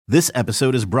This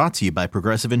episode is brought to you by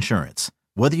Progressive Insurance.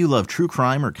 Whether you love true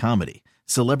crime or comedy,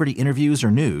 celebrity interviews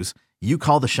or news, you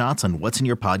call the shots on what's in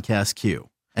your podcast queue.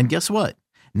 And guess what?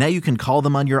 Now you can call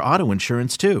them on your auto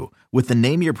insurance too with the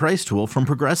Name Your Price tool from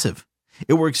Progressive.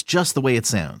 It works just the way it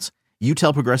sounds. You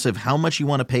tell Progressive how much you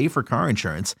want to pay for car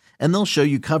insurance, and they'll show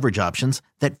you coverage options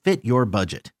that fit your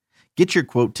budget. Get your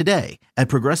quote today at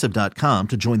Progressive.com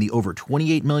to join the over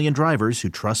 28 million drivers who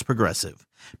trust Progressive.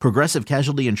 Progressive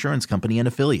Casualty Insurance Company and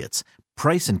Affiliates.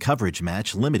 Price and coverage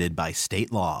match limited by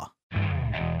state law.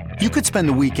 You could spend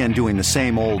the weekend doing the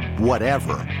same old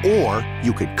whatever, or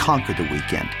you could conquer the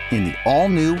weekend in the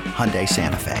all-new Hyundai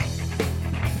Santa Fe.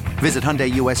 Visit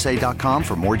HyundaiUSA.com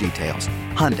for more details.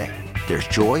 Hyundai, there's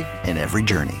joy in every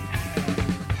journey.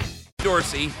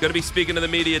 Dorsey going to be speaking to the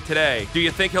media today. Do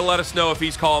you think he'll let us know if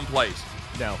he's calling plays?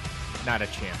 No, not a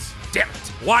chance. Damn it.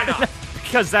 Why not?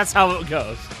 Because that's how it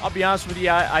goes. I'll be honest with you,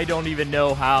 I don't even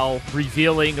know how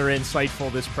revealing or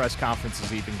insightful this press conference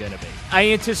is even going to be.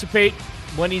 I anticipate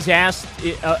when he's asked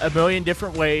a million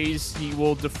different ways, he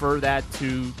will defer that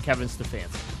to Kevin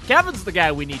Stefanski. Kevin's the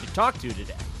guy we need to talk to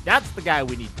today. That's the guy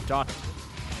we need to talk to.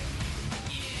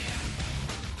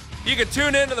 You can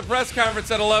tune in to the press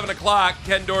conference at 11 o'clock.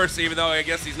 Ken Dorsey, even though I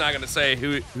guess he's not going to say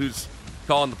who's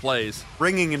calling the plays.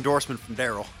 Ringing endorsement from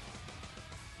Daryl.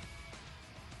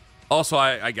 Also,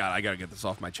 I got to get this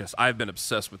off my chest. I've been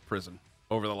obsessed with prison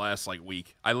over the last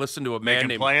week. I listened to a man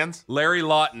named Larry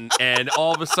Lawton, and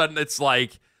all of a sudden it's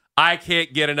like I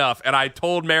can't get enough. And I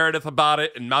told Meredith about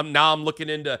it, and now I'm looking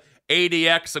into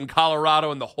ADX in Colorado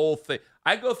and the whole thing.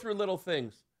 I go through little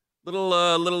things,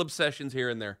 little obsessions here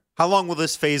and there. How long will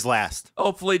this phase last?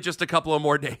 Hopefully just a couple of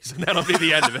more days, and that'll be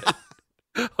the end of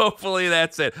it. Hopefully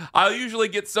that's it. I'll usually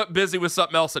get so busy with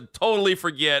something else and totally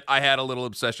forget I had a little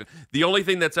obsession. The only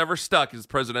thing that's ever stuck is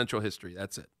presidential history.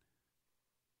 That's it.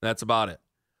 That's about it.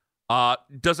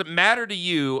 Does it matter to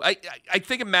you? I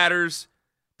think it matters.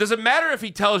 Does it matter if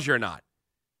he tells you or not?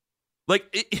 Like,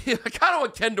 I kind of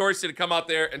want Ken Dorsey to come out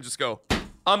there and just go,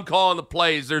 I'm calling the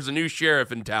plays. There's a new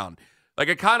sheriff in town. Like,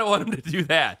 I kind of want him to do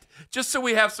that just so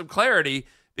we have some clarity,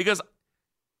 because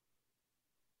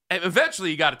eventually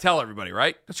you got to tell everybody,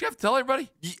 right? Don't you have to tell everybody?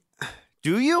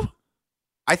 Do you?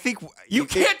 I think you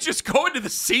can't just go into the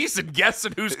season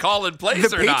guessing who's calling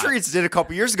plays or not. The Patriots did a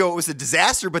couple years ago. It was a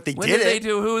disaster, but they when did it. They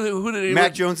do? Who did they?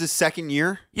 Mac Jones' second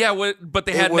year. Yeah, but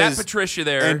they had Matt Patricia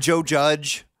there and Joe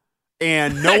Judge,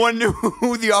 and no one knew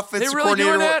who the offensive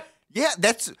coordinator was. Yeah,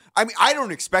 I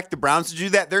don't expect the Browns to do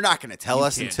that. They're not going to tell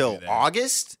us until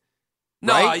August.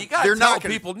 No, right? You got to tell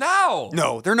people now.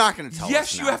 No, they're not going to tell us.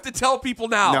 Yes, you have to tell people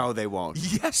now. No, they won't.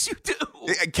 Yes, you do.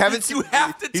 You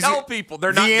have to tell people.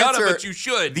 They're not going to, but you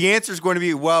should. The answer is going to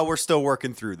be, well, we're still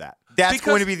working through that. That's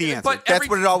going to be the answer. That's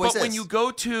what it always is. But when you go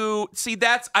to,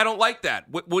 I don't like that.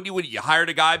 What you hired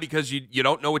a guy because you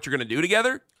don't know what you're going to do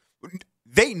together?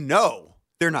 They know.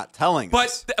 They're not telling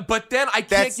us. But then I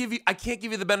can't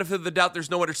give you the benefit of the doubt.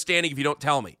 There's no understanding if you don't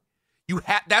tell me.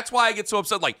 That's why I get so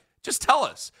upset. Like, just tell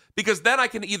us, because then I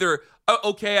can either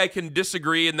I can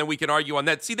disagree and then we can argue on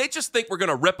that. See, they just think we're going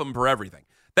to rip them for everything.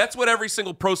 That's what every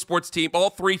single pro sports team,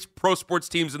 all three pro sports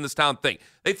teams in this town think.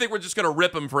 They think we're just going to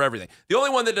rip them for everything. The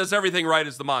only one that does everything right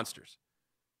is the Monsters.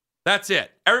 That's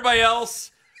it. Everybody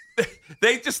else,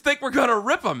 they just think we're going to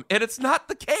rip them, and it's not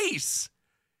the case.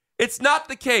 It's not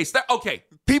the case. Okay.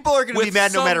 People are going to be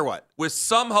mad no matter what. With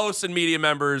some hosts and media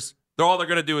members, all they're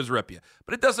going to do is rip you.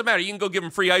 But it doesn't matter. You can go give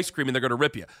them free ice cream and they're going to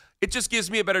rip you. It just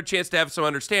gives me a better chance to have some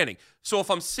understanding. So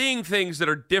if I'm seeing things that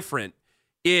are different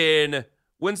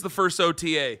when's the first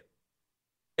OTA?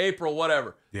 April,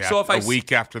 whatever. Yeah, so if a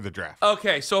week after the draft.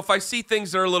 Okay, so if I see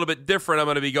things that are a little bit different, I'm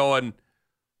going to be going,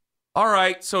 all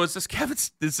right, so is this Kevin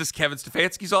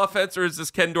Stefanski's offense or is this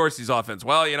Ken Dorsey's offense?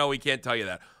 Well, we can't tell you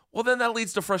that. Well, then that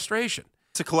leads to frustration.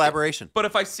 It's a collaboration. But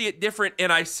if I see it different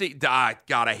and I see, God,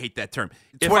 I hate that term.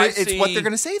 It's what they're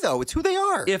going to say, though. It's who they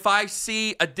are. If I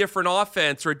see a different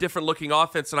offense or a different looking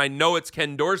offense and I know it's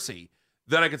Ken Dorsey,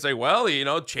 then I can say, well,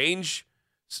 change.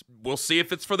 We'll see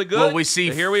if it's for the good. Well, we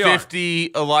see here we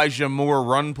 50 Elijah Moore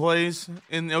run plays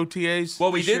in OTAs.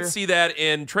 Well, we did see that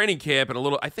in training camp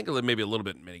and I think maybe a little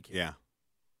bit in minicamp. Yeah.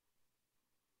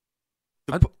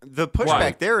 The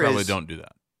pushback there is probably don't do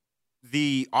that.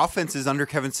 The offenses under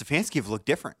Kevin Stefanski have looked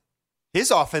different. His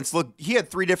offense he had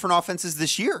 3 different offenses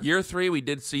this year. Year 3, we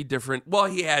did see different. Well,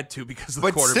 he had to because of the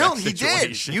but quarterback still,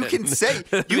 situation. He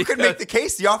did. You can make the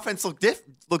case the offense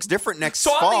looks different next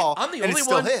fall. I'm the and only it's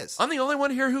still one. his. I'm the only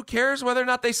one here who cares whether or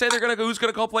not they say they're going to who's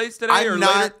going to call plays today or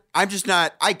later. I'm just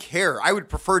not. I care. I would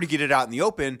prefer to get it out in the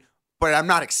open, but I'm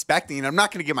not expecting it. I'm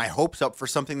not going to get my hopes up for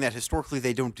something that historically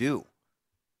they don't do.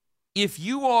 If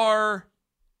you are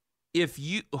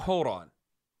hold on.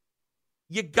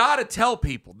 You got to tell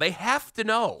people. They have to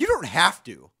know. You don't have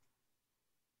to.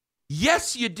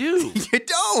 Yes, you do. You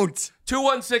don't.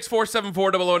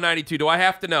 216-474-0092. Do I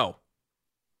have to know?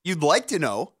 You'd like to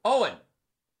know. Owen,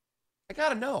 I got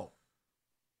to know.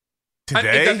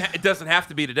 Today? It doesn't have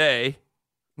to be today.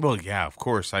 Well, yeah, of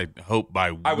course. I hope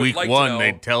by I would week like to one know.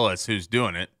 they'd tell us who's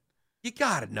doing it. You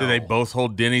got to know. Do they both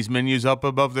hold Denny's menus up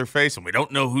above their face and we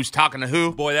don't know who's talking to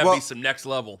who? Boy, that'd be some next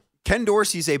level. Ken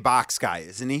Dorsey's a box guy,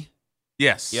 isn't he?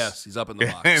 Yes. Yes, he's up in the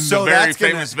box. And So the very that's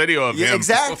gonna- famous video of Yeah, him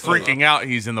exactly. freaking out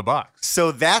he's in the box.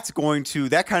 So that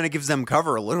kind of gives them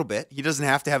cover a little bit. He doesn't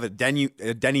have to have a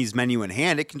Denny's menu in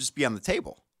hand. It can just be on the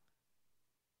table.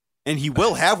 And he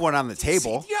will have one on the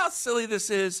table. See how silly this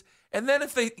is? And then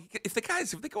if they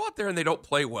go out there and they don't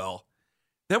play well,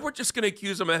 then we're just going to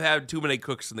accuse them of having too many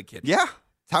cooks in the kitchen. Yeah,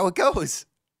 that's how it goes.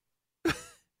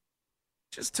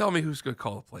 Just tell me who's going to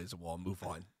call the plays and we'll move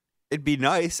on. It'd be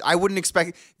nice. I wouldn't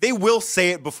expect. They will say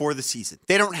it before the season.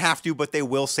 They don't have to, but they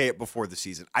will say it before the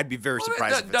season. I'd be very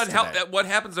surprised. That doesn't help. What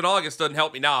happens in August doesn't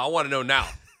help me now. I want to know now.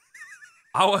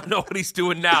 I want to know what he's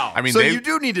doing now. I mean, so you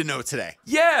do need to know today.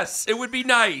 Yes, it would be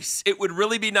nice. It would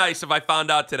really be nice if I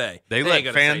found out today. They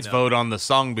let fans vote on the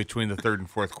song between the third and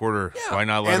fourth quarter. Yeah. Why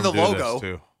not let And them the do logo. this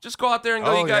too? Just go out there and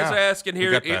go, you guys are asking We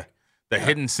here. got the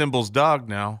hidden symbols dog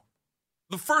now.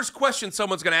 The first question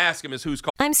someone's going to ask him is who's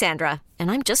calling. I'm Sandra, and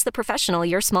I'm just the professional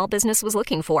your small business was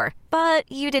looking for.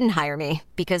 But you didn't hire me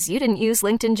because you didn't use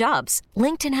LinkedIn Jobs.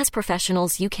 LinkedIn has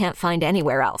professionals you can't find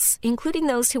anywhere else, including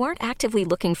those who aren't actively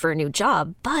looking for a new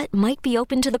job, but might be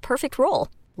open to the perfect role,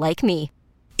 like me.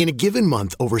 In a given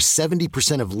month, over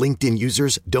 70% of LinkedIn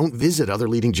users don't visit other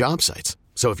leading job sites.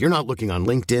 So if you're not looking on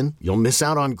LinkedIn, you'll miss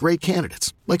out on great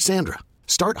candidates like Sandra.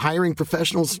 Start hiring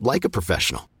professionals like a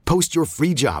professional. Post your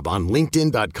free job on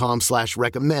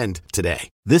linkedin.com/recommend today.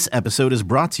 This episode is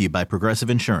brought to you by Progressive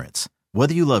Insurance.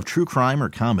 Whether you love true crime or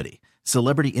comedy,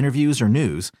 celebrity interviews or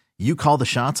news, you call the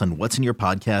shots on what's in your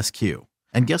podcast queue.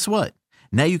 And guess what?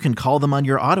 Now you can call them on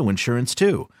your auto insurance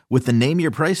too with the Name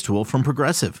Your Price tool from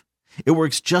Progressive. It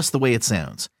works just the way it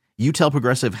sounds. You tell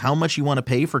Progressive how much you want to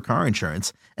pay for car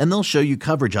insurance, and they'll show you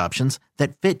coverage options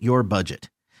that fit your budget.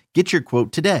 Get your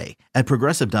quote today at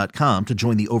Progressive.com to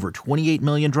join the over 28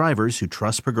 million drivers who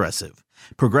trust Progressive.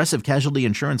 Progressive Casualty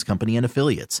Insurance Company and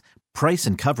Affiliates. Price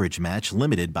and coverage match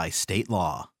limited by state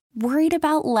law. Worried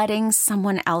about letting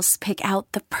someone else pick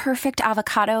out the perfect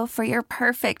avocado for your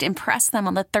perfect impress them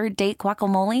on the third date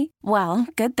guacamole? Well,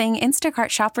 good thing Instacart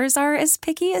shoppers are as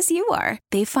picky as you are.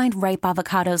 They find ripe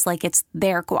avocados like it's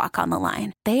their guac on the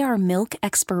line. They are milk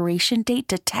expiration date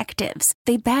detectives.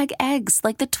 They bag eggs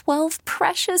like the 12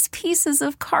 precious pieces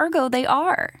of cargo they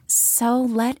are. So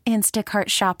let Instacart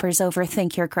shoppers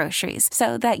overthink your groceries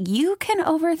so that you can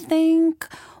overthink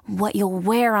what you'll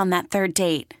wear on that third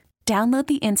date. Download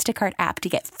the Instacart app to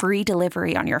get free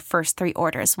delivery on your first 3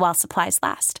 orders while supplies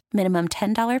last. Minimum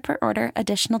 $10 per order.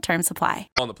 Additional terms apply.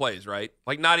 On the plays, right?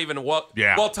 Like not even what?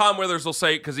 Yeah. Well, Tom Withers will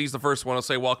say, because he's the first one, he'll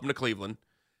say, welcome to Cleveland.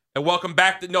 And welcome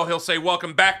back to, no, he'll say,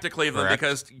 welcome back to Cleveland. Correct.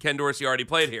 Because Ken Dorsey already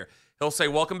played here. He'll say,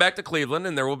 welcome back to Cleveland,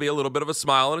 and there will be a little bit of a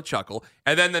smile and a chuckle.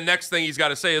 And then the next thing he's got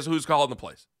to say is who's calling the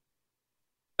plays.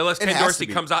 Unless Ken Dorsey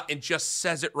comes out and just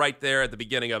says it right there at the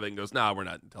beginning of it and goes, nah, we're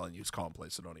not telling you who's calling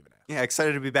plays, so don't even ask. Yeah,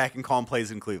 excited to be back and calling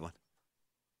plays in Cleveland.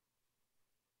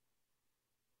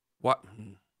 What?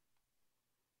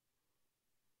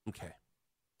 Okay.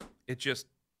 It just...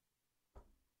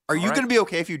 Are you going to be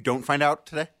okay if you don't find out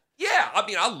today? Yeah, I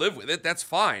mean, I'll live with it. That's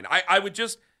fine. I would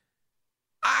just...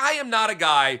 I am not a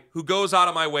guy who goes out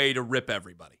of my way to rip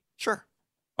everybody. Sure.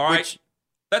 All right?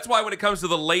 That's why when it comes to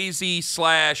the lazy /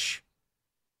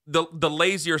 the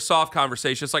lazy or soft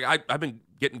conversation, it's like I've been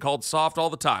getting called soft all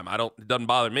the time. It doesn't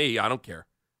bother me. I don't care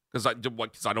because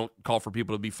I don't call for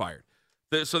people to be fired.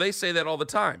 So they say that all the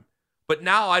time. But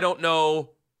now I don't know.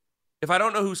 If I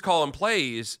don't know who's calling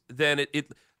plays, then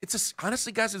it's just,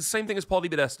 honestly, guys, it's the same thing as Paul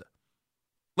DiBedesta.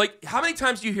 Like, how many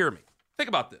times do you hear me? Think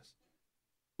about this.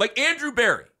 Like Andrew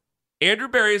Berry. Andrew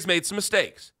Berry has made some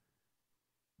mistakes.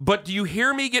 But do you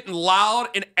hear me getting loud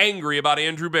and angry about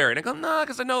Andrew Berry? And I go, nah,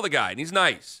 because I know the guy, and he's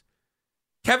nice.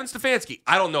 Kevin Stefanski,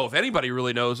 I don't know if anybody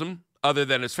really knows him other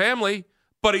than his family,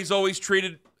 but he's always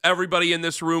treated everybody in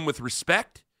this room with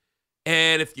respect.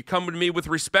 And if you come to me with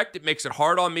respect, it makes it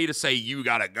hard on me to say, you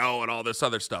got to go and all this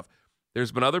other stuff.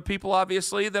 There's been other people,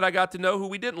 obviously, that I got to know who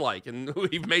we didn't like, and who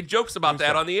we've made jokes about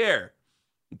that on the air.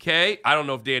 Okay? I don't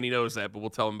know if Danny knows that, but we'll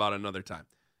tell him about it another time.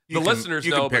 Listeners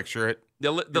know. You can picture it.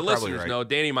 The listeners know.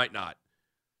 Danny might not.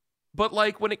 But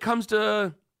like when it comes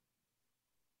to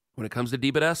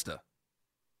DiBedesta,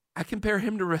 I compare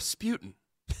him to Rasputin.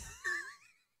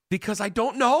 Because I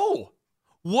don't know.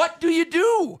 What do you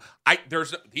do?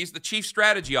 He's the chief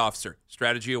strategy officer.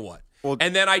 Strategy of what? Well,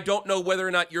 and then I don't know whether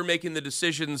or not you're making the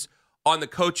decisions on the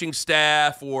coaching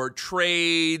staff or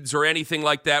trades or anything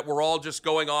like that. We're all just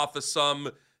going off of some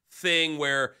thing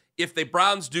where if the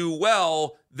Browns do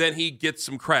well, then he gets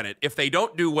some credit. If they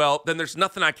don't do well, then there's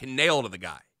nothing I can nail to the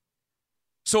guy.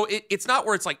 So it's not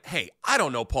where it's like, hey, I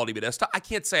don't know Paul DiPodesta. I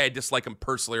can't say I dislike him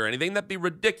personally or anything. That'd be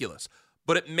ridiculous.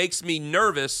 But it makes me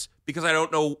nervous because I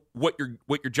don't know what your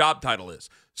job title is.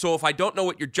 So if I don't know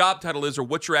what your job title is or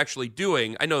what you're actually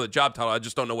doing, I know the job title, I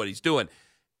just don't know what he's doing.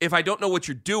 If I don't know what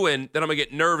you're doing, then I'm going to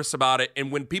get nervous about it.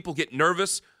 And when people get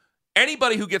nervous,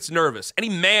 anybody who gets nervous, any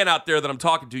man out there that I'm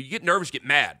talking to, you get nervous, you get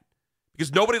mad.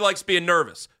 Because nobody likes being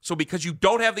nervous. So because you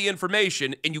don't have the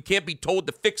information and you can't be told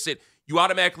to fix it, you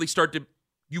automatically start to,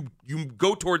 you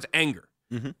go towards anger.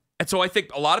 Mm-hmm. And so I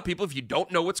think a lot of people, if you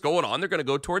don't know what's going on, they're going to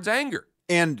go towards anger.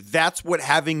 And that's what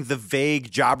having the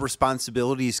vague job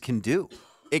responsibilities can do.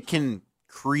 It can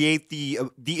create the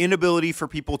inability for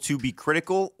people to be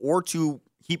critical or to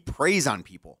heap praise on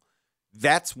people.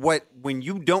 That's what, when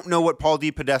you don't know what Paul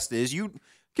DiPodesta is, you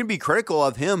can be critical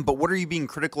of him, but what are you being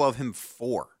critical of him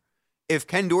for? If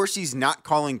Ken Dorsey's not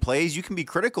calling plays, you can be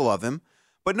critical of him,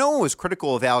 but no one was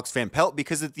critical of Alex Van Pelt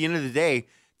because at the end of the day,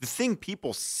 the thing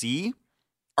people see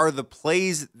are the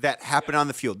plays that happen on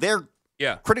the field. They're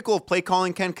critical of play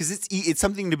calling, Ken, because it's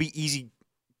something to be easy.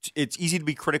 It's easy to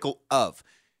be critical of.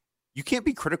 You can't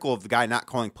be critical of the guy not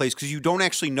calling plays because you don't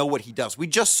actually know what he does. We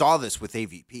just saw this with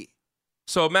AVP.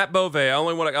 So Matt Bove, I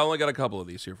only got a couple of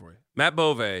these here for you. Matt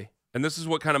Bove, and this is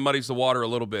what kind of muddies the water a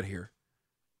little bit here.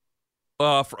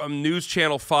 From News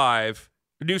Channel 7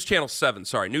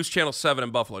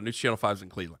 in Buffalo, News Channel 5's in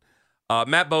Cleveland.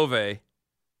 Matt Bove,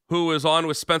 who was on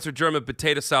with Spencer German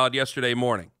Potato Salad yesterday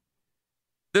morning.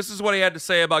 This is what he had to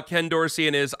say about Ken Dorsey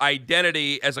and his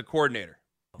identity as a coordinator.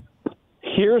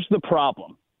 Here's the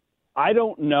problem. I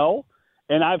don't know,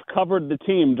 and I've covered the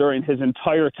team during his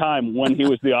entire time when he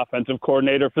was the offensive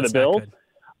coordinator for the Bills.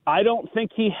 I don't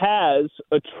think he has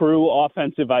a true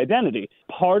offensive identity.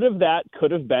 Part of that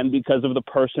could have been because of the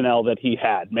personnel that he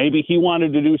had. Maybe he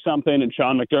wanted to do something and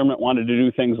Sean McDermott wanted to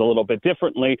do things a little bit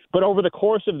differently. But over the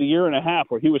course of the year and a half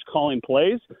where he was calling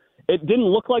plays, it didn't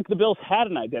look like the Bills had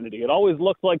an identity. It always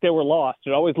looked like they were lost.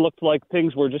 It always looked like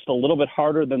things were just a little bit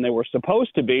harder than they were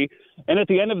supposed to be. And at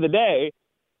the end of the day,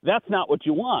 that's not what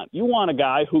you want. You want a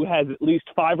guy who has at least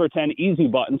 5 or 10 easy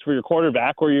buttons for your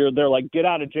quarterback where they're like get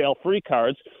out of jail free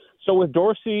cards. So with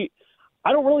Dorsey,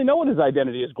 I don't really know what his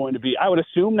identity is going to be. I would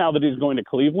assume now that he's going to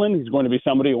Cleveland, he's going to be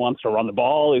somebody who wants to run the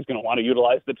ball. He's going to want to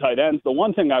utilize the tight ends. The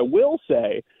one thing I will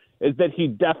say is that he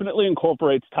definitely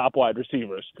incorporates top wide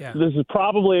receivers. Yeah. So this is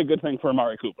probably a good thing for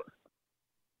Amari Cooper.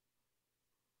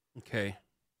 Okay.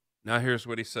 Now here's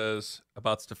what he says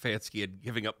about Stefanski and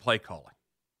giving up play calling.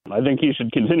 I think he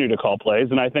should continue to call plays,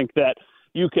 and I think that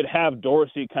you could have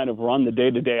Dorsey kind of run the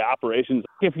day-to-day operations.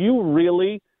 If you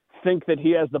really think that he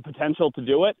has the potential to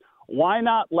do it, why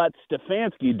not let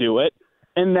Stefanski do it,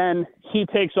 and then he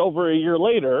takes over a year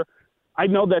later? I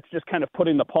know that's just kind of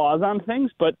putting the pause on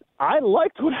things, but I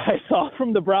liked what I saw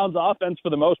from the Browns offense for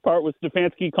the most part with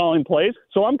Stefanski calling plays,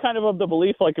 so I'm kind of the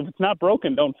belief, like, if it's not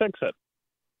broken, don't fix it.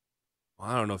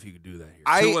 I don't know if you could do that here.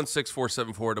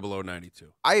 216-474-0092.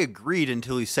 I agreed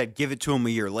until he said give it to him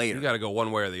a year later. You got to go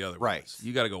one way or the other. Right.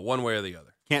 You got to go one way or the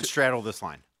other. Can't straddle this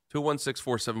line.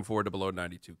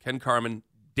 216-474-0092. Ken Carman,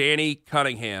 Danny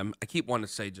Cunningham. I keep wanting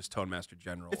to say just Tone Master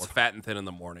General or Fat and Thin in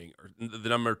the morning or the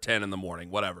number 10 in the morning,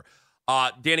 whatever.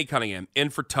 Danny Cunningham, in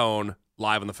for Tone,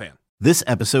 live on the Fan. This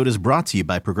episode is brought to you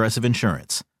by Progressive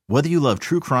Insurance. Whether you love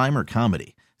true crime or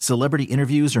comedy, celebrity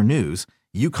interviews or news,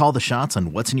 you call the shots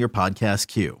on what's in your podcast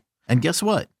queue. And guess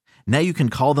what? Now you can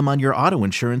call them on your auto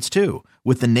insurance too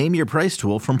with the Name Your Price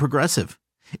tool from Progressive.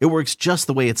 It works just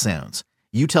the way it sounds.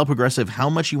 You tell Progressive how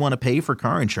much you want to pay for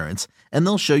car insurance, and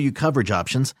they'll show you coverage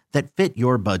options that fit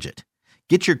your budget.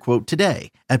 Get your quote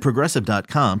today at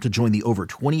Progressive.com to join the over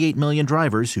 28 million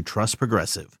drivers who trust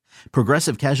Progressive.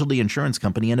 Progressive Casualty Insurance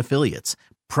Company and Affiliates.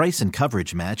 Price and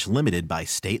coverage match limited by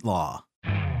state law.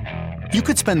 You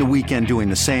could spend the weekend doing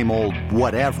the same old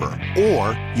whatever,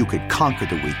 or you could conquer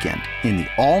the weekend in the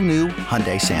all-new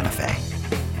Hyundai Santa Fe.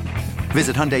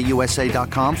 Visit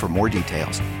HyundaiUSA.com for more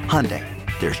details. Hyundai,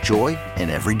 there's joy in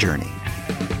every journey.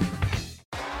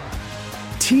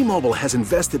 T-Mobile has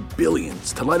invested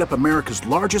billions to light up America's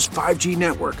largest 5G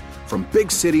network, from big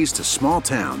cities to small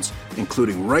towns,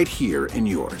 including right here in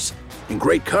yours. And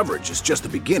great coverage is just the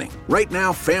beginning. Right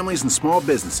now, families and small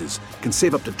businesses can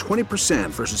save up to 20%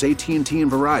 versus AT&T and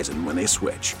Verizon when they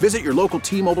switch. Visit your local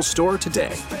T-Mobile store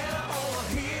today.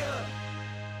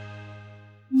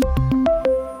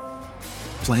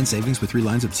 Plan savings with 3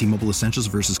 lines of T-Mobile Essentials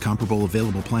versus comparable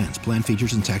available plans. Plan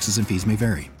features and taxes and fees may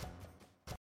vary.